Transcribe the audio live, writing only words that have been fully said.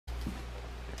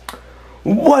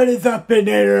What is up,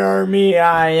 Inator Army?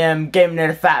 I am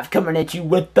Inator 5 coming at you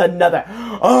with another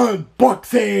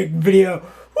unboxing video.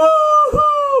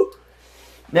 Woohoo!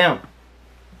 Now,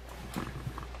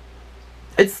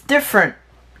 it's different.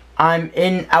 I'm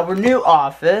in our new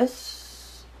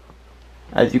office.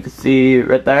 As you can see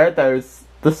right there, there's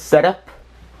the setup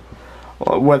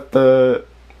with the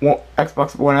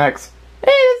Xbox One X. Hey,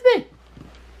 it's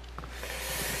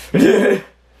me.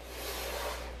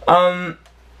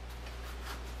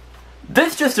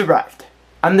 This just arrived.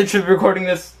 I'm literally recording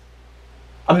this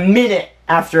a minute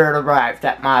after it arrived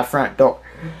at my front door.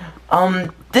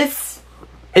 This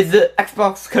is the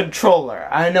Xbox controller.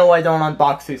 I know I don't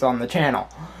unbox these on the channel.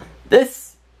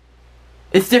 This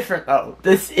is different though.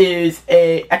 This is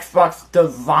a Xbox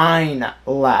Design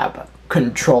Lab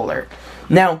controller.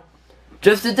 Now,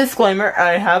 just a disclaimer,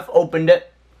 I have opened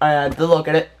it. I had to look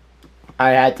at it. I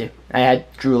had to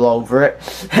drool over it.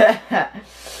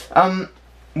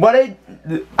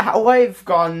 How I've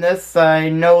gotten this, I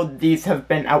know these have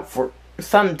been out for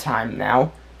some time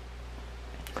now.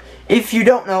 If you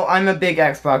don't know, I'm a big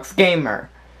Xbox gamer.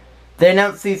 They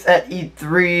announced these at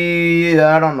E3,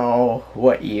 I don't know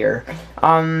what year.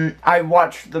 I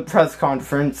watched the press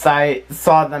conference, I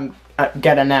saw them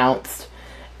get announced,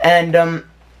 and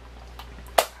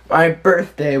my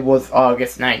birthday was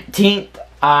August 19th.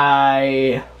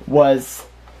 I was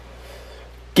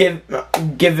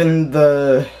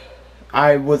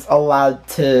I was allowed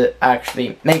to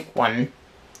actually make one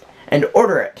and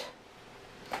order it.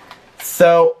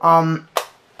 So,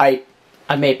 I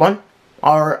made one,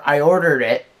 or I ordered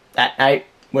it that night.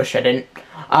 Wish I didn't.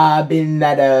 Being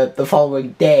that, the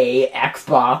following day,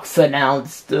 Xbox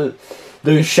announced the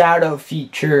shadow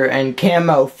feature and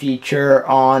camo feature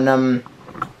on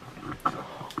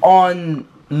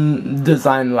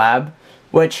Design Lab,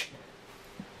 which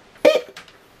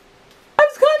I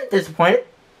was kind of disappointed,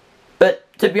 but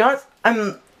to be honest,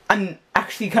 I'm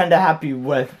actually kind of happy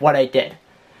with what I did.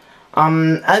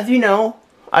 As you know,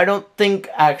 I don't think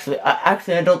I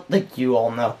don't think you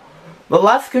all know. The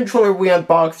last controller we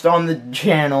unboxed on the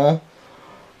channel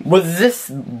was this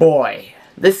boy,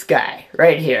 this guy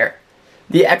right here,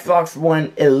 the Xbox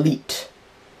One Elite.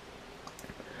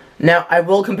 Now I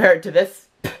will compare it to this.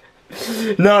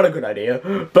 Not a good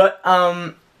idea, but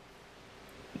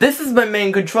this is my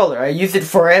main controller. I use it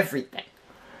for everything.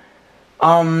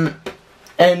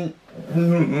 And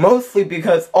mostly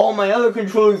because all my other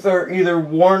controllers are either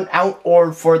worn out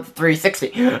or for the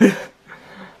 360.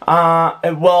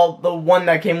 Well, the one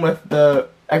that came with the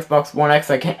Xbox One X,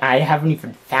 I haven't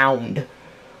even found.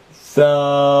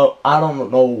 So I don't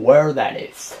know where that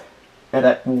is. And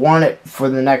I want it for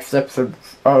the next episode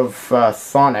of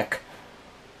Sonic.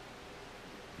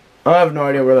 I have no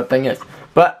idea where that thing is.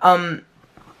 But,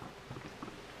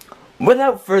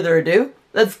 without further ado,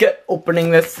 let's get opening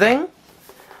this thing.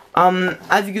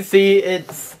 As you can see,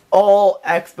 it's all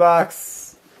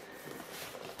Xbox.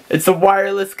 It's a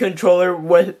wireless controller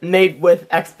made with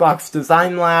Xbox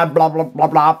Design Lab, blah blah blah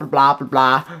blah blah blah blah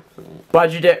blah.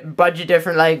 Budget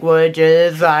different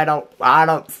languages. I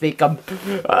don't speak them.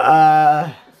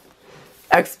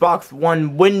 Xbox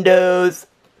One Windows.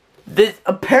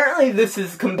 Apparently this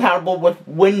is compatible with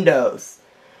Windows,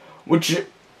 which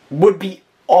would be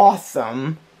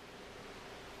awesome.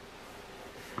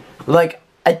 Like,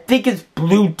 I think it's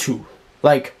Bluetooth.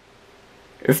 Like,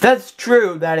 if that's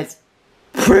true, that is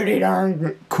pretty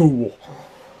darn cool.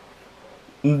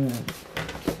 If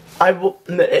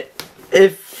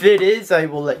it is, I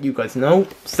will let you guys know.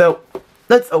 So,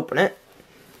 let's open it.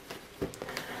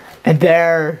 And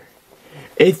there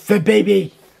is the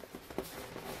baby.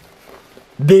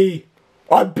 The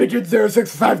Pigeon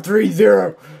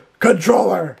 06530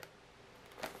 controller.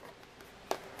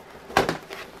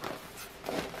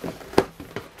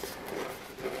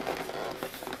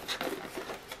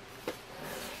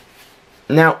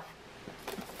 Now,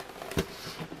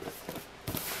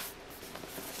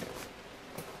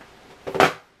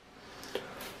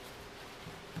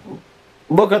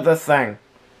 look at this thing.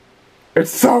 It's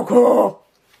so cool.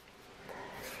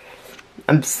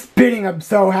 I'm spinning, I'm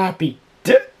so happy.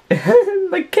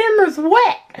 My camera's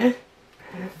wet.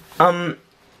 But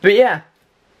yeah.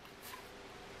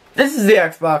 This is the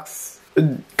Xbox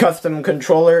custom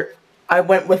controller. I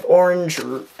went with orange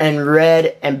and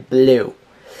red and blue.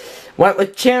 Went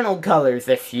with channel colors,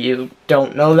 if you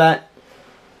don't know that.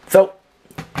 So,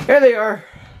 here they are.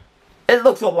 It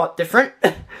looks a lot different.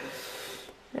 And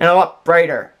a lot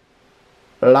brighter.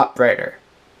 A lot brighter.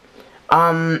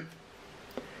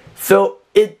 So,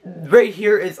 it right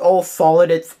here is all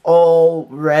solid. It's all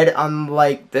red,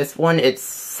 unlike this one. It's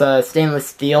stainless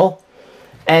steel.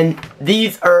 And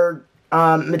these are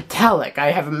metallic.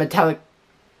 I have a metallic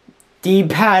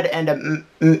D-pad and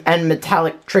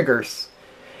metallic triggers.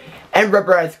 And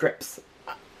rubberized grips.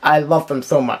 I love them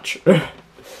so much.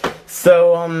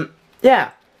 So,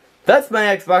 yeah. That's my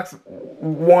Xbox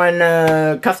One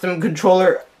custom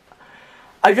controller.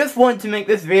 I just wanted to make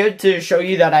this video to show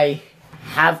you that I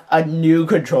have a new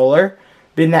controller,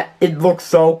 being that it looks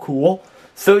so cool.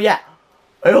 So yeah,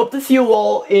 I hope to see you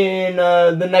all in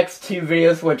the next 2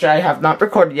 videos, which I have not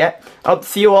recorded yet. I hope to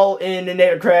see you all in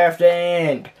Inator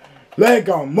and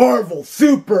LEGO Marvel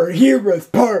Super Heroes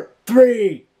Part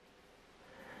 3.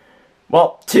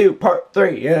 Well, 2, Part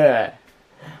 3, yeah.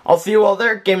 I'll see you all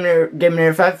there.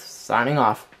 Inator 5 signing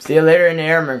off. See you later in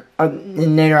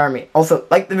Inator Army. Also,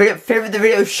 like the video, favorite the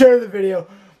video, share the video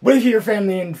with your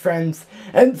family and friends,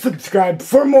 and subscribe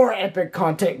for more epic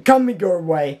content coming your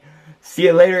way. See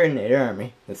you later in Inator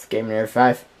Army. This is Inator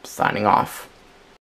 5 signing off.